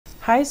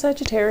Hi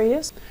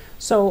Sagittarius.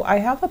 So I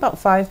have about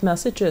 5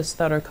 messages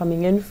that are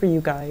coming in for you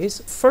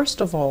guys.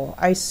 First of all,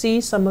 I see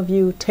some of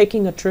you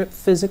taking a trip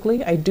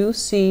physically. I do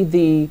see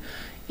the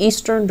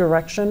eastern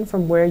direction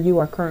from where you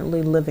are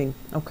currently living.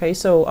 Okay,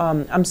 so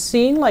I'm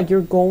seeing like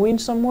you're going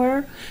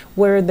somewhere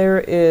where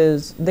there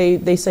is,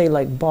 they say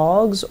like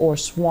bogs or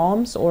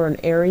swamps or an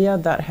area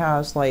that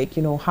has like,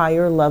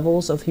 higher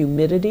levels of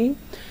humidity.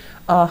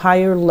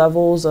 Higher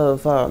levels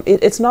of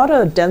it's not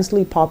a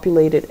densely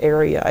populated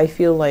area. I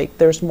feel like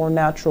there's more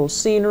natural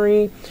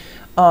scenery.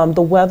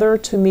 The weather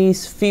to me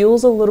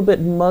feels a little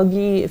bit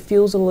muggy. It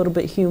feels a little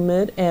bit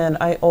humid, and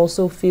I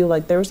also feel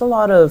like there's a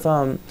lot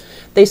of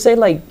they say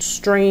like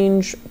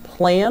strange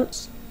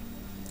plants.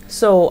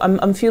 So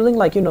I'm feeling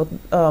like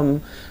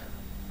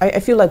I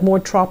feel like more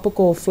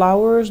tropical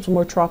flowers,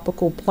 more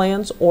tropical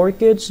plants,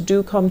 orchids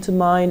do come to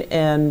mind,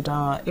 and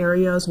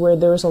areas where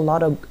there's a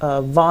lot of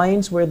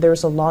vines, where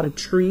there's a lot of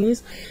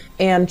trees,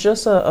 and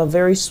just a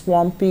very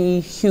swampy,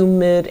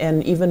 humid,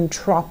 and even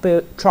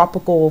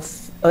tropical.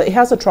 It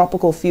has a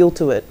tropical feel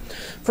to it.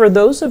 For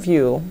those of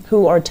you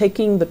who are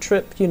taking the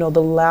trip, the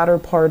latter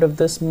part of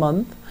this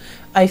month,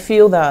 I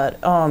feel that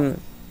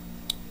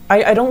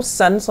I don't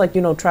sense like,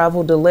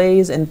 travel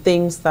delays and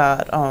things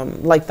that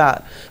like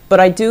that. But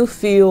I do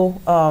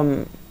feel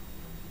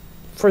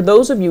for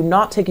those of you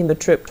not taking the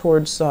trip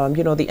towards,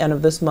 the end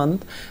of this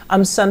month,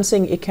 I'm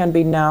sensing it can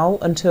be now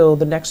until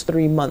the next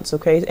 3 months.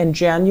 Okay. And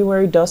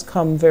January does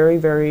come very,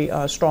 very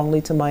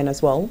strongly to mind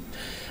as well.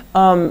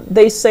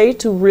 They say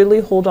to really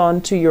hold on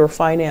to your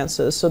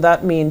finances. So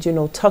that means,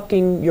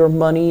 tucking your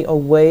money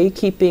away,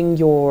 keeping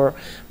your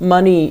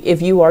money,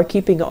 if you are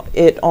keeping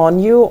it on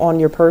you, on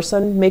your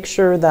person, make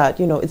sure that,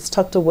 it's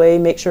tucked away,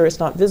 make sure it's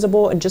not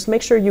visible, and just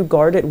make sure you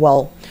guard it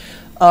well.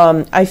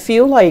 I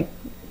feel like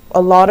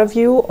a lot of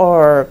you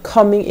are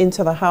coming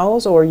into the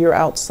house, or you're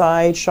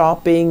outside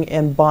shopping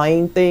and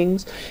buying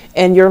things,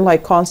 and you're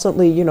like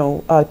constantly,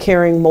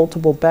 carrying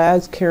multiple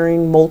bags,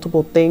 carrying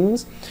multiple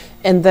things.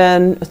 And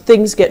then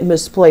things get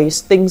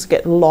misplaced, things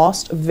get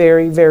lost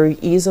very, very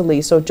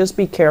easily. So just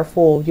be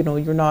careful,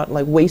 you're not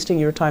like wasting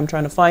your time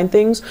trying to find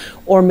things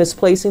or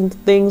misplacing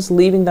things,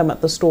 leaving them at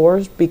the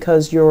stores,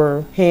 because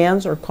your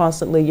hands are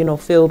constantly,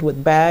 filled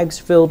with bags,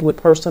 filled with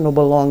personal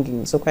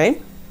belongings, okay?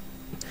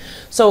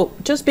 So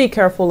just be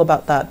careful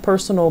about that.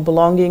 Personal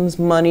belongings,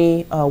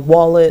 money,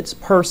 wallets,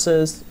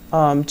 purses,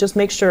 just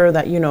make sure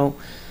that,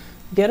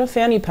 get a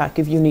fanny pack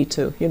if you need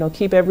to.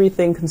 Keep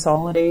everything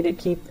consolidated,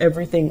 keep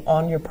everything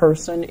on your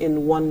person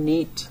in one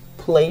neat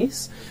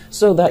place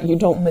so that you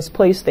don't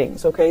misplace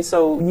things, okay?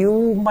 So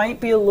you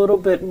might be a little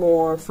bit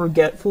more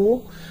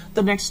forgetful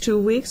the next 2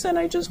 weeks, and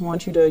I just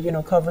want you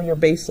to, cover your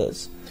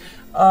bases.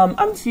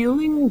 I'm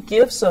feeling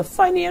gifts of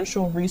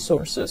financial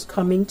resources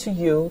coming to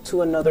you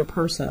to another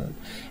person.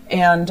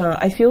 And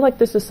I feel like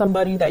this is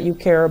somebody that you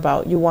care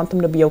about. You want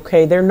them to be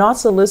okay. They're not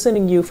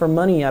soliciting you for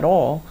money at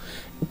all,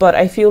 but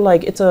I feel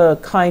like it's a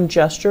kind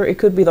gesture. It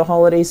could be the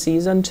holiday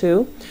season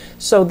too.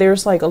 So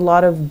there's like a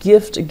lot of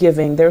gift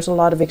giving. There's a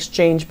lot of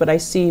exchange, but I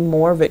see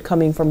more of it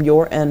coming from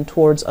your end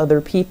towards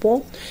other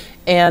people.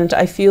 And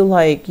I feel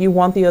like you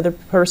want the other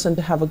person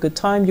to have a good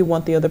time. You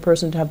want the other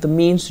person to have the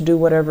means to do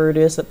whatever it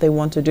is that they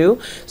want to do.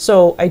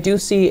 So I do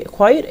see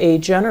quite a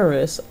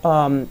generous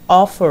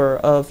offer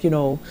of,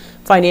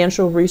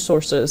 financial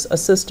resources,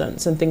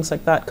 assistance, and things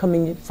like that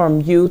coming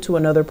from you to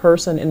another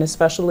person. And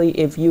especially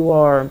if you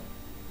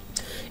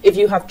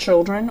have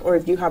children, or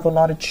if you have a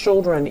lot of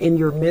children in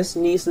your midst,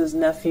 nieces,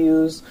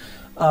 nephews,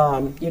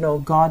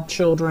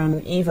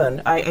 godchildren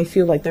even, I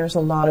feel like there's a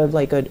lot of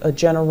like a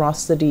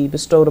generosity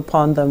bestowed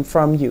upon them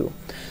from you.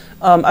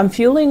 I'm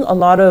feeling a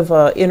lot of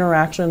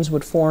interactions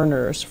with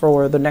foreigners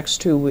for the next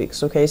 2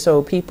 weeks, okay?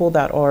 So people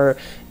that are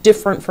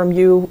different from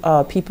you,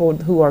 people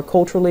who are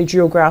culturally,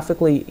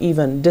 geographically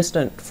even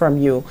distant from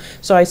you.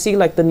 So I see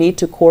like the need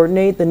to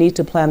coordinate, the need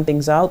to plan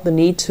things out, the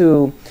need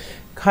to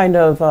kind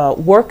of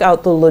work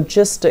out the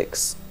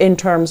logistics in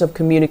terms of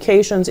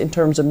communications, in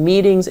terms of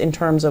meetings, in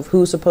terms of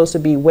who's supposed to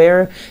be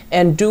where,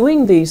 and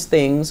doing these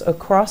things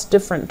across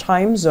different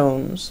time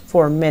zones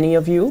for many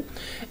of you.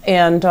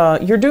 And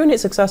you're doing it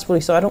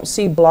successfully, so I don't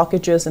see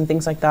blockages and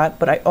things like that.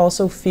 But I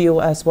also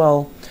feel as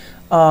well,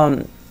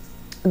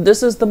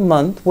 this is the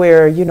month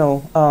where,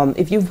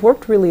 if you've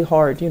worked really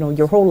hard,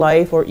 your whole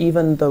life, or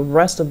even the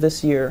rest of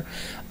this year,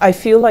 I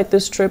feel like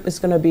this trip is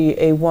going to be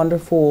a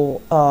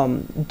wonderful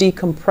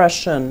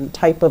decompression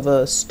type of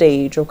a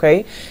stage,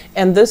 okay?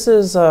 And this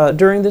is,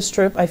 during this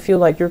trip, I feel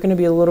like you're going to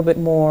be a little bit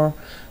more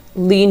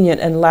lenient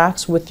and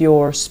lax with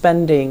your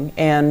spending,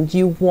 and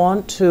you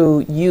want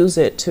to use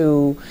it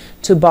to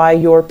buy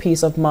your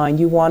peace of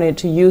mind. You wanted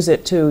to use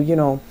it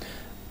to,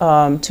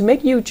 to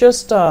make you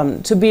just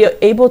to be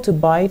able to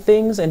buy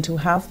things and to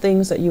have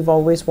things that you've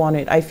always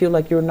wanted. I feel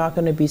like you're not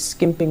going to be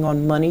skimping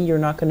on money. You're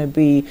not going to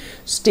be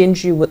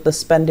stingy with the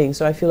spending.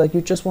 So I feel like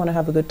you just want to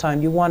have a good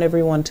time. You want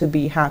everyone to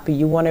be happy.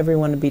 You want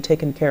everyone to be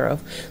taken care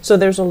of. So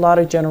there's a lot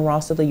of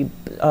generosity,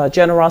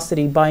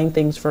 buying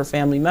things for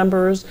family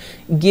members,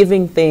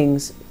 giving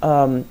things,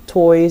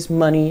 toys,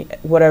 money,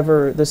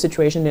 whatever the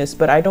situation is.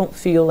 But I don't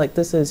feel like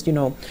this is, you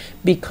know,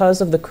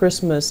 because of the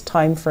Christmas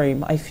time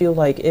frame. I feel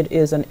like it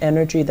is an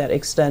energy that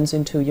extends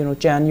into, you know,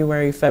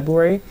 January,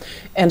 February,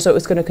 and so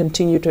it's going to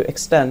continue to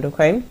extend.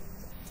 Okay,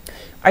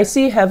 I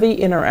see heavy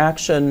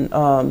interaction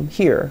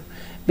here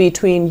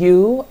between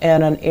you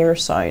and an air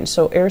sign.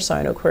 So air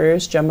sign,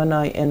 Aquarius,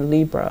 Gemini, and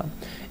Libra.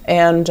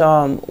 And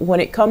when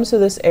it comes to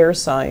this air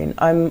sign,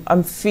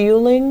 I'm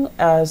feeling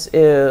as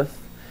if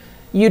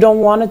you don't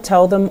want to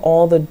tell them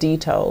all the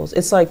details.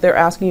 It's like they're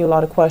asking you a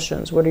lot of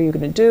questions. What are you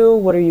going to do?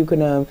 What are you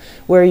going to,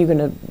 where are you going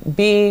to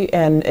be?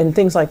 And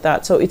things like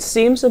that. So it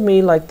seems to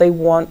me like they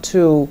want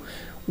to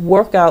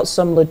work out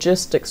some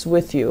logistics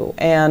with you.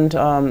 And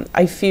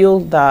I feel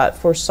that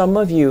for some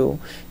of you,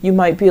 you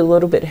might be a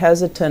little bit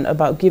hesitant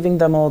about giving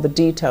them all the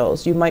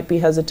details. You might be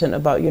hesitant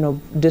about, you know,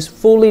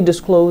 fully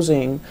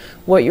disclosing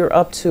what you're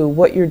up to,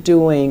 what you're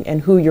doing,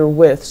 and who you're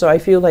with. So I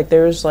feel like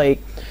there's like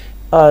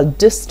a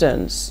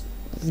distance.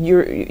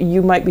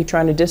 You might be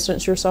trying to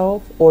distance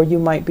yourself, or you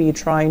might be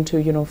trying to,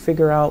 you know,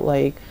 figure out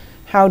like,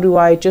 how do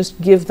I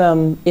just give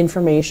them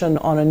information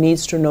on a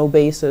needs to know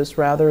basis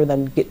rather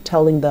than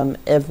telling them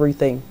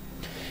everything.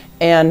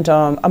 And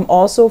I'm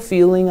also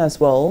feeling as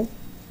well,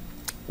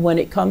 when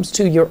it comes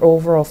to your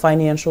overall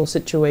financial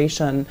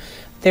situation,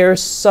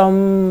 there's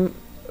some,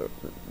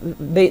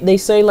 they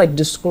say like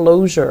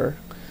disclosure.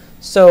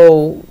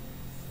 So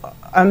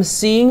I'm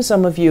seeing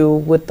some of you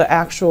with the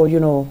actual, you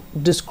know,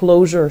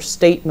 disclosure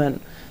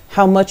statement,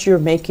 how much you're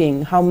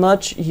making, how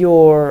much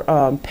you're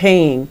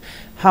paying,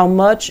 how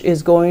much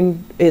is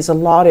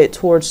allotted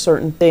towards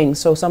certain things.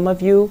 So some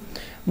of you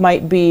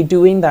might be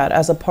doing that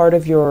as a part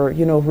of your,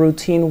 you know,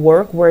 routine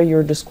work, where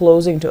you're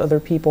disclosing to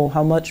other people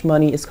how much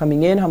money is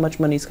coming in, how much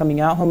money is coming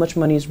out, how much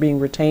money is being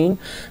retained.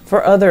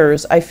 For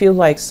others, I feel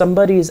like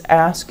somebody's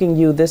asking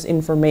you this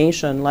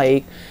information,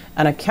 like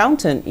an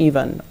accountant,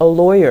 even a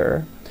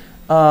lawyer,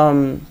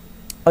 a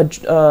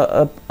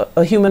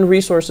human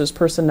resources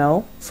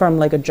personnel from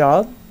like a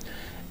job.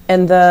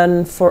 And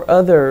then for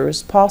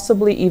others,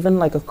 possibly even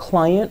like a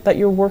client that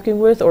you're working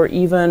with, or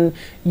even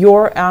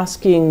you're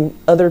asking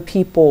other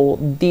people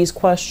these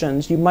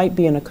questions. You might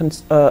be a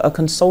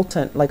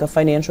consultant, like a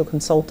financial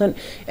consultant,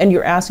 and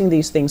you're asking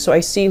these things. So I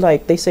see,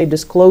 like they say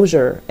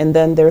disclosure, and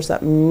then there's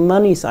that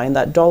money sign,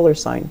 that dollar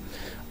sign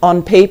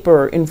on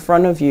paper in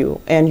front of you,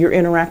 and you're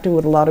interacting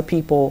with a lot of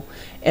people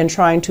and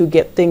trying to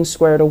get things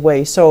squared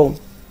away. So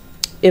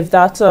if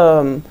that's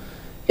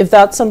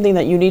something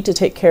that you need to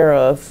take care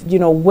of, you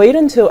know, wait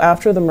until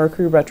after the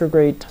Mercury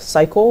retrograde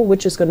cycle,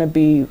 which is going to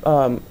be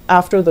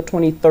after the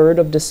 23rd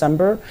of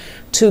December,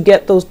 to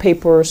get those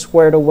papers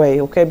squared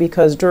away, okay?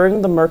 Because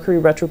during the Mercury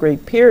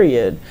retrograde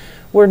period,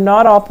 we're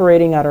not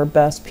operating at our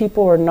best.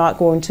 People are not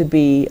going to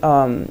be,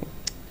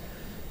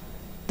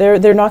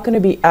 they're not going to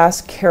be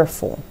as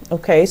careful,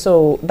 okay?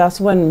 So that's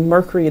when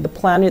Mercury, the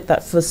planet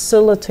that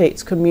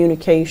facilitates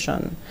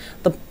communication,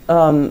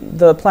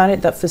 the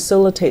planet that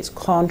facilitates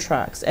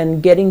contracts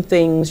and getting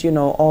things, you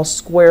know, all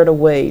squared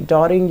away,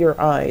 dotting your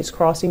I's,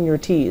 crossing your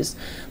T's,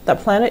 that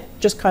planet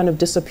just kind of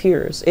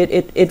disappears.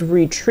 It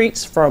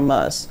retreats from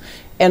us.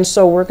 And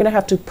so we're going to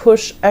have to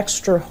push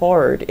extra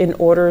hard in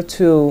order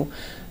to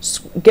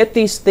get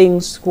these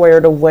things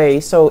squared away.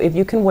 So if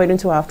you can wait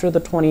until after the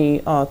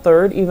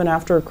 23rd, even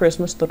after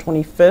Christmas, the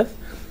 25th,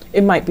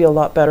 it might be a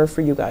lot better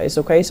for you guys,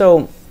 okay?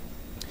 So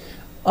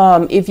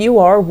if you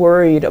are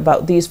worried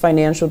about these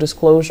financial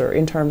disclosure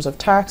in terms of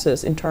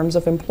taxes, in terms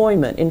of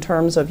employment, in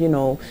terms of, you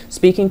know,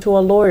 speaking to a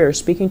lawyer,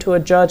 speaking to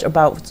a judge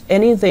about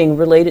anything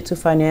related to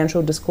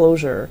financial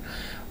disclosure,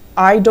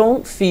 I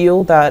don't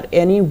feel that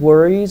any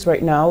worries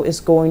right now is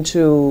going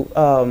to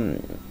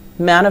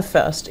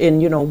manifest in,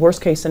 you know,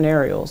 worst case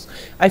scenarios.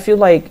 I feel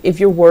like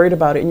if you're worried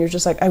about it and you're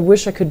just like, I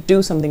wish I could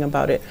do something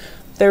about it,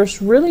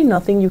 there's really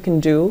nothing you can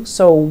do.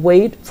 So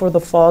wait for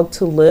the fog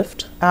to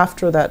lift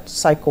after that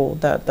cycle,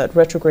 that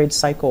retrograde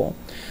cycle.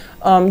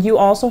 You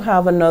also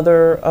have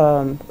another,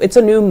 it's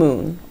a new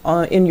moon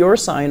in your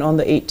sign on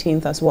the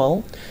 18th as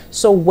well.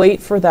 So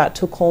wait for that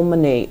to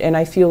culminate. And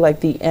I feel like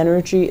the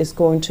energy is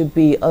going to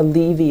be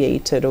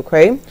alleviated,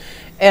 okay?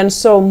 And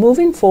so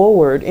moving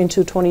forward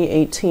into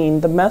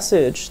 2018, the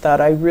message that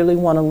I really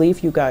want to leave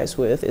you guys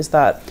with is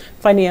that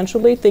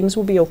financially, things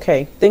will be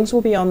okay. Things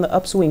will be on the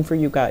upswing for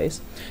you guys.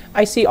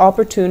 I see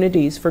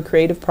opportunities for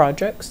creative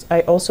projects.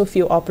 I also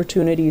feel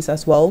opportunities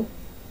as well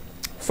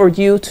for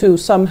you to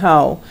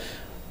somehow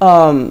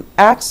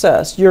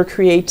access your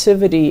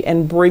creativity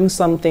and bring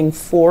something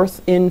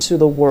forth into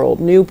the world.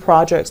 New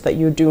projects that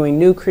you're doing,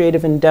 new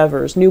creative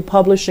endeavors, new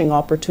publishing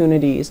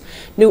opportunities,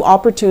 new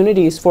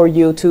opportunities for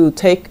you to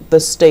take the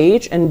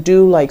stage and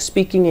do like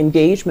speaking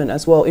engagement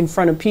as well in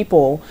front of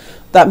people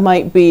that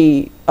might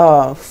be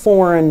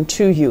foreign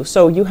to you.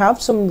 So you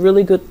have some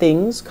really good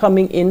things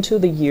coming into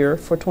the year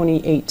for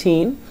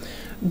 2018.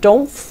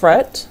 Don't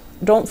fret.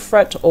 Don't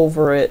fret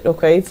over it,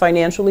 okay?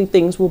 Financially,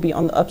 things will be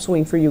on the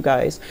upswing for you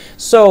guys.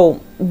 So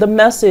the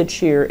message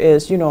here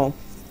is, you know,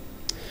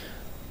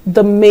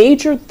 the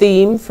major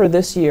theme for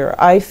this year,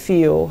 I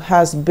feel,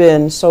 has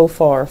been so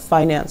far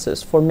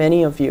finances for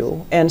many of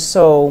you. And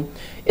so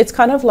it's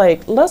kind of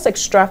like, let's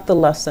extract the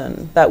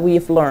lesson that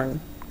we've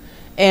learned.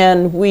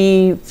 And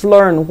we've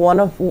learned one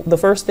of the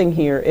first thing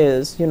here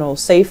is, you know,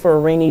 save for a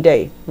rainy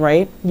day,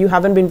 right? You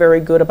haven't been very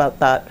good about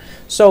that.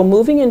 So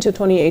moving into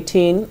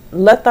 2018,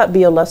 let that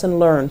be a lesson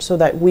learned so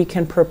that we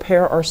can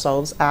prepare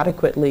ourselves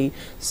adequately.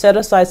 Set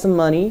aside some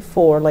money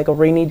for like a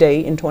rainy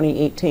day in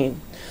 2018.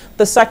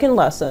 The second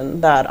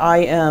lesson that I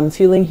am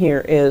feeling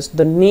here is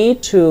the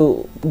need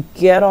to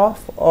get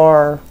off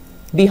our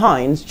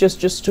behinds,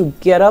 just to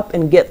get up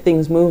and get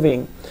things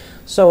moving.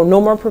 So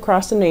no more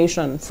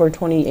procrastination for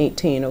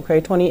 2018, okay?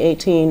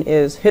 2018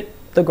 is hit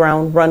the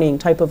ground running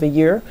type of a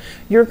year.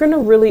 You're going to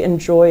really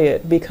enjoy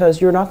it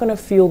because you're not going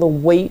to feel the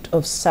weight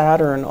of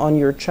Saturn on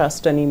your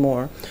chest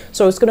anymore.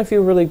 So it's going to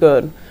feel really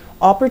good.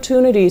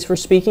 Opportunities for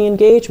speaking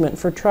engagement,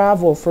 for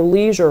travel, for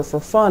leisure, for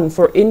fun,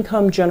 for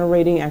income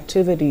generating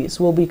activities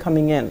will be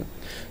coming in.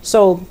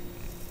 So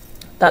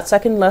that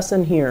second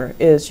lesson here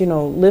is, you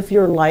know, live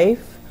your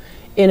life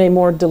in a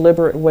more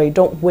deliberate way.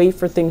 Don't wait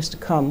for things to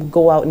come.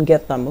 Go out and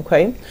get them,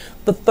 okay?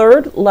 The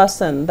third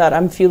lesson that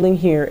I'm feeling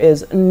here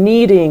is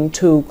needing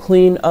to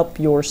clean up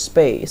your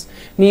space.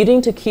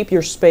 Needing to keep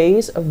your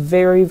space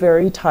very,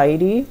 very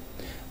tidy,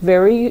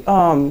 very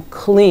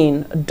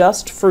clean,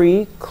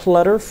 dust-free,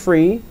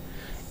 clutter-free.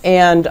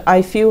 And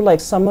I feel like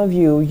some of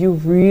you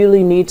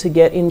really need to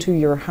get into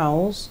your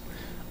house.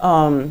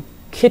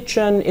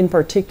 Kitchen in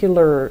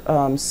particular,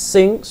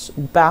 sinks,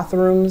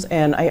 bathrooms,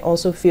 and I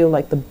also feel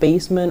like the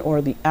basement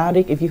or the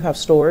attic if you have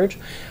storage.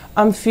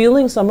 I'm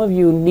feeling some of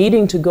you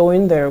needing to go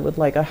in there with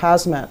like a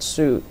hazmat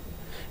suit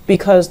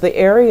because the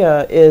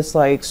area is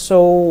like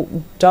so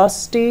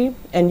dusty,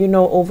 and you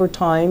know, over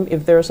time,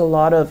 if there's a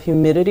lot of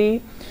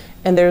humidity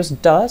and there's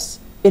dust,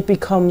 it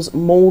becomes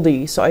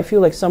moldy. So I feel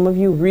like some of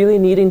you really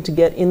needing to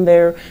get in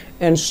there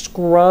and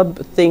scrub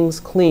things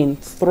clean,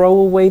 throw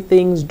away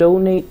things,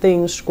 donate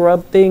things,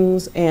 scrub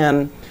things,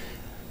 and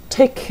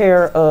take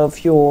care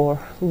of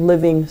your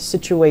living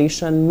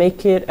situation.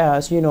 Make it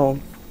as, you know,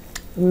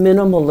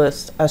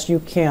 minimalist as you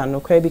can,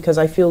 okay? Because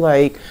I feel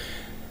like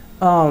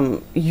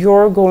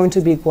you're going to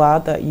be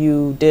glad that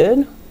you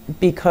did,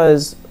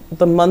 because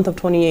the month of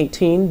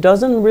 2018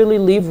 doesn't really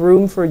leave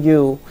room for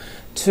you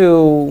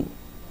to,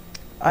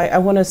 I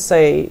want to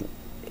say,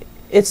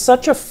 it's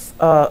such a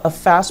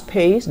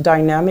fast-paced,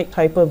 dynamic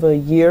type of a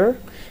year.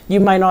 You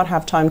might not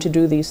have time to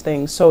do these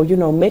things. So, you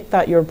know, make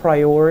that your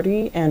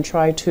priority and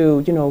try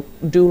to, you know,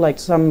 do like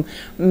some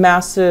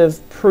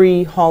massive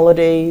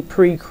pre-holiday,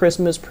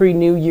 pre-Christmas,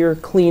 pre-New Year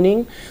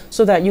cleaning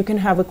so that you can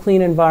have a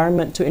clean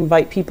environment to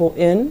invite people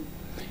in.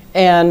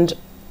 And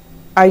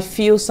I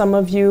feel some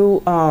of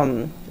you,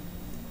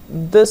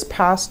 this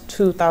past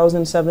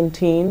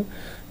 2017,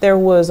 there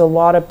was a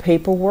lot of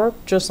paperwork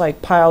just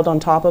like piled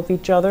on top of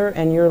each other,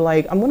 and you're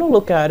like, I'm gonna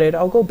look at it,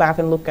 I'll go back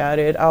and look at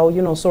it, I'll,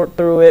 you know, sort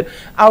through it,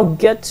 I'll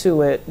get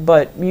to it,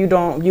 but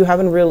you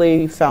haven't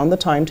really found the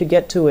time to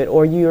get to it,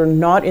 or you're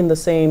not in the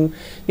same,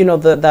 you know,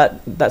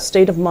 that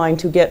state of mind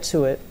to get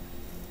to it.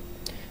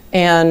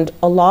 And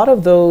a lot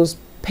of those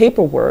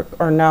paperwork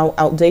are now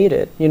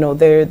outdated, you know,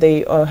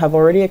 they have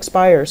already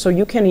expired, so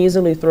you can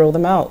easily throw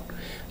them out.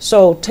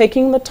 So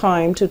taking the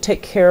time to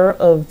take care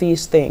of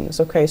these things,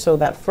 okay? So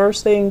that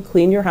first thing,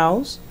 clean your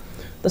house.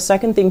 The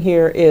second thing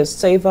here is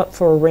save up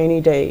for a rainy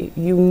day.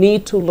 You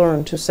need to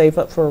learn to save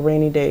up for a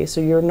rainy day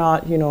so you're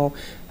not, you know,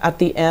 at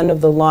the end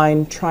of the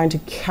line trying to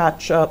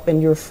catch up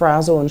and you're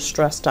frazzled and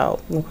stressed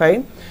out,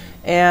 okay?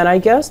 And I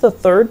guess the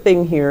third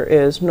thing here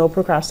is no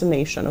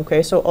procrastination,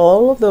 okay? So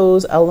all of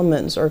those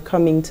elements are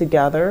coming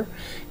together,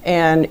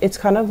 and it's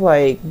kind of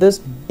like this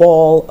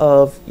ball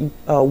of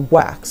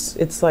wax.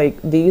 It's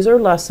like these are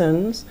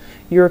lessons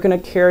you're going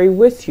to carry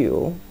with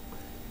you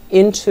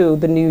into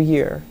the new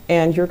year,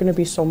 and you're going to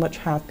be so much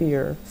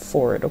happier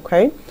for it,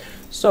 okay?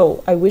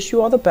 So I wish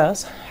you all the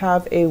best.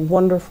 Have a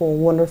wonderful,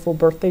 wonderful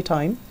birthday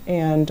time,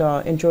 and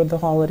enjoy the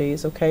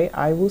holidays, okay?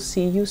 I will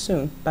see you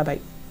soon. Bye-bye.